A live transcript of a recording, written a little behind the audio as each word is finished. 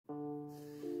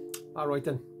Alright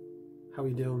then, how are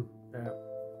you doing?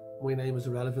 My name is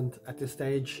irrelevant at this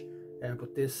stage,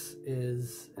 but this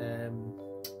is a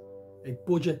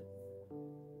budget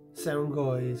sound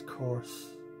guys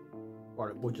course, or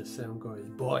a budget sound guys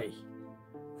buy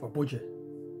for budget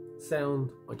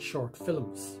sound on short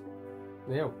films.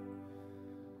 Now,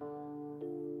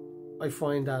 I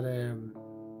find that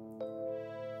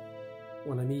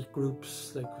when I meet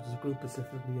groups, like there's a group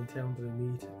specifically in town that I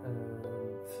meet, and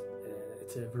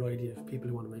it's a variety of people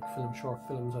who want to make short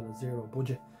films on a zero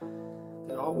budget,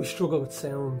 they always struggle with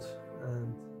sound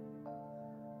and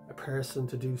a person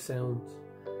to do sound,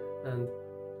 and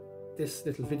this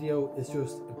little video is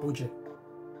just a budget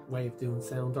way of doing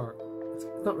sound, or it's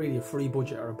not really a free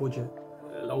budget or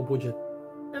a low budget,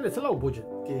 and it's a low budget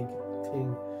gig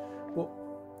thing, but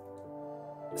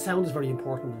sound is very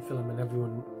important in film, and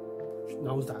everyone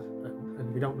knows that, and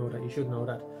if you don't know that, you should know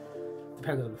that,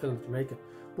 depending on the film that you're making.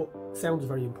 But sound is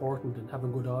very important, and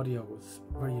having good audio is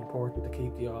very important to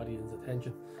keep the audience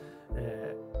attention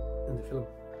in the film.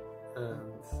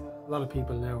 And a lot of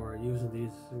people now are using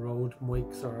these Rode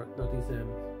mics, or these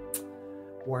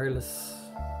wireless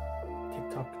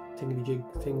TikTok tingly-jig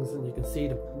things, and you can see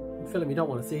them in film. You don't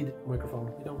want to see the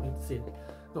microphone, you don't need to see it,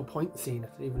 no point in seeing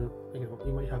it, even if,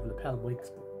 you might have lapel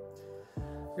mics, but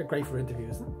they're great for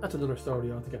interviews. That's another story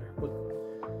altogether. But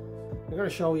I'm going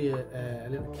to show you a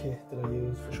little kit that I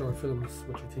use for short films,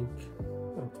 which I think,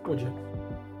 it's budget,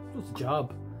 does the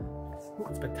job. It's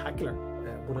not spectacular,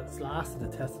 but it's lasted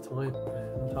the test of time.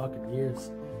 I'm talking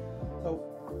years. So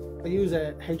I use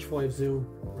a H5 Zoom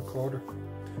recorder,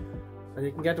 and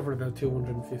you can get them for about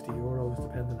 €250,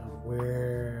 depending on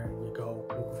where you go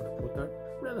looking for them. But they're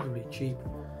relatively cheap.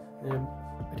 I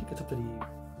think it's up to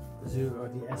the Zoom or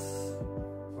the S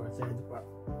or Z. Well,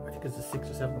 I think it's the 6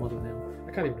 or 7 model now.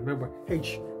 I can't even remember.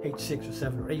 H6 or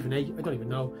 7 or even 8. I don't even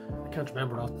know. I can't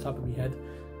remember off the top of my head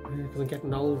because I'm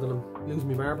getting old and I'm losing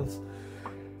my marbles.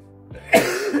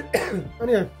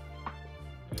 Anyway,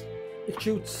 it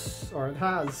shoots, or it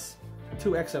has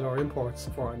 2 XLR imports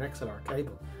for an XLR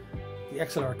cable. The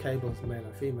XLR cable is male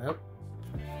and female,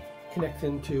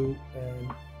 connecting to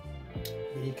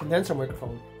the condenser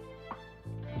microphone.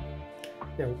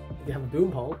 Now, if you have a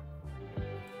boom hole,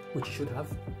 which you should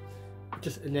have, it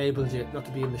just enables you not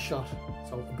to be in the shot.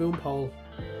 So a boom hole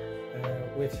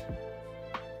with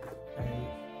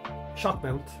a shock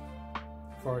mount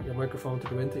for your microphone to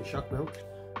go into, shock mount,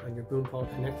 and your boom hole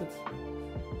connected,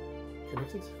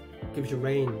 gives you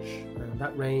range, and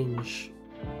that range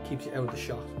keeps you out of the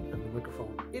shot and the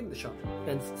microphone in the shot.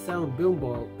 Hence sound boom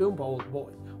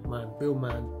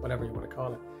man, whatever you want to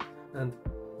call it, and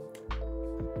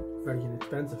very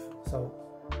inexpensive. So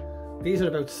these are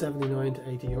about 79 to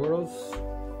 80 euros,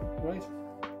 right?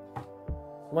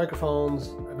 Microphones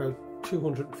about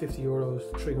 250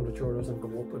 euros to 300 euros and go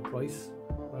up in price.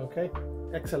 Okay,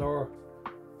 XLR,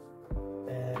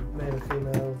 male and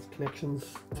female connections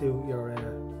to your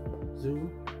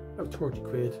Zoom, about 30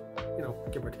 quid,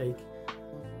 give or take.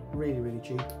 Really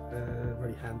cheap,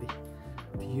 very handy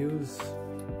to use.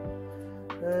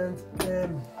 And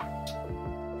then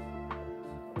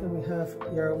we have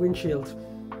your windshield.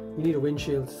 You need a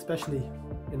windshield, especially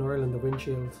in Ireland, a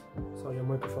windshield, so your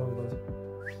microphone goes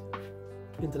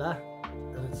into that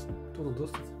and it's done and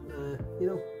dusted,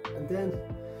 and then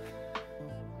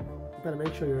you better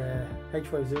make sure your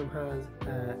H5 Zoom has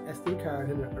a SD card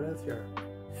in it, or else you're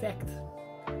fecked.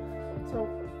 So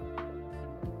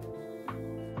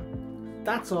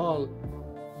that's all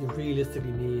you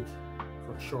realistically need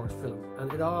for a short film,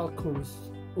 and it all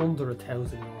comes under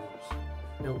 €1,000.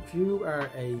 Now, if you are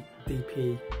a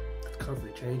DP that's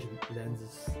constantly changing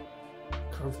lenses,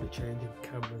 constantly changing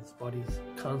cameras, bodies,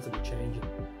 constantly changing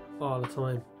all the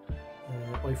time,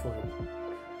 I find,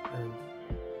 and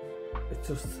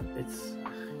it's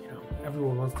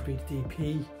everyone wants to be the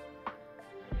DP,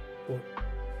 but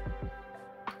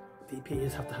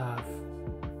DPs have to have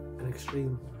an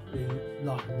extreme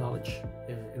lot of knowledge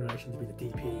in relation to being a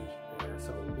DP.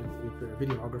 So if you're a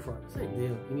videographer, same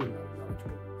deal, you need a lot of knowledge,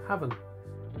 but having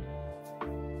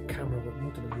camera with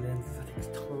multiple lenses, that takes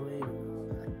time and all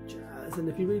that jazz. And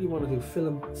if you really want to do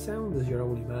film, sound is your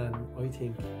only man, I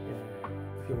think,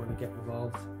 if you want to get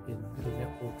involved in the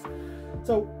networks.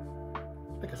 So,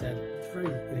 like I said, it's very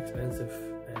inexpensive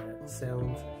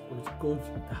sound, but it's good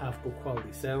to have good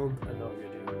quality sound and know what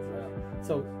you're doing as well.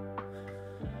 So,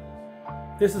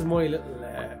 this is my little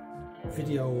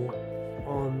video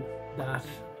on that,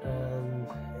 and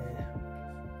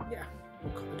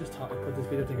I just thought I'd put this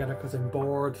video together because I'm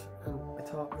bored, and I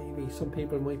thought maybe some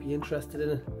people might be interested in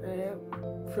it.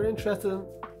 If you're interested in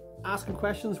asking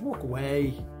questions, walk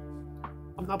away.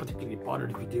 I'm not particularly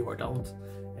bothered if you do or don't.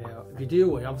 If you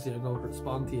do, I'm going to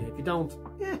respond to you. If you don't,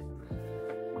 yeah,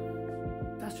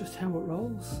 that's just how it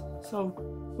rolls. So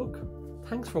look,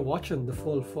 thanks for watching the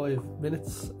full 5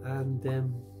 minutes, and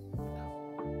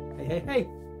hey,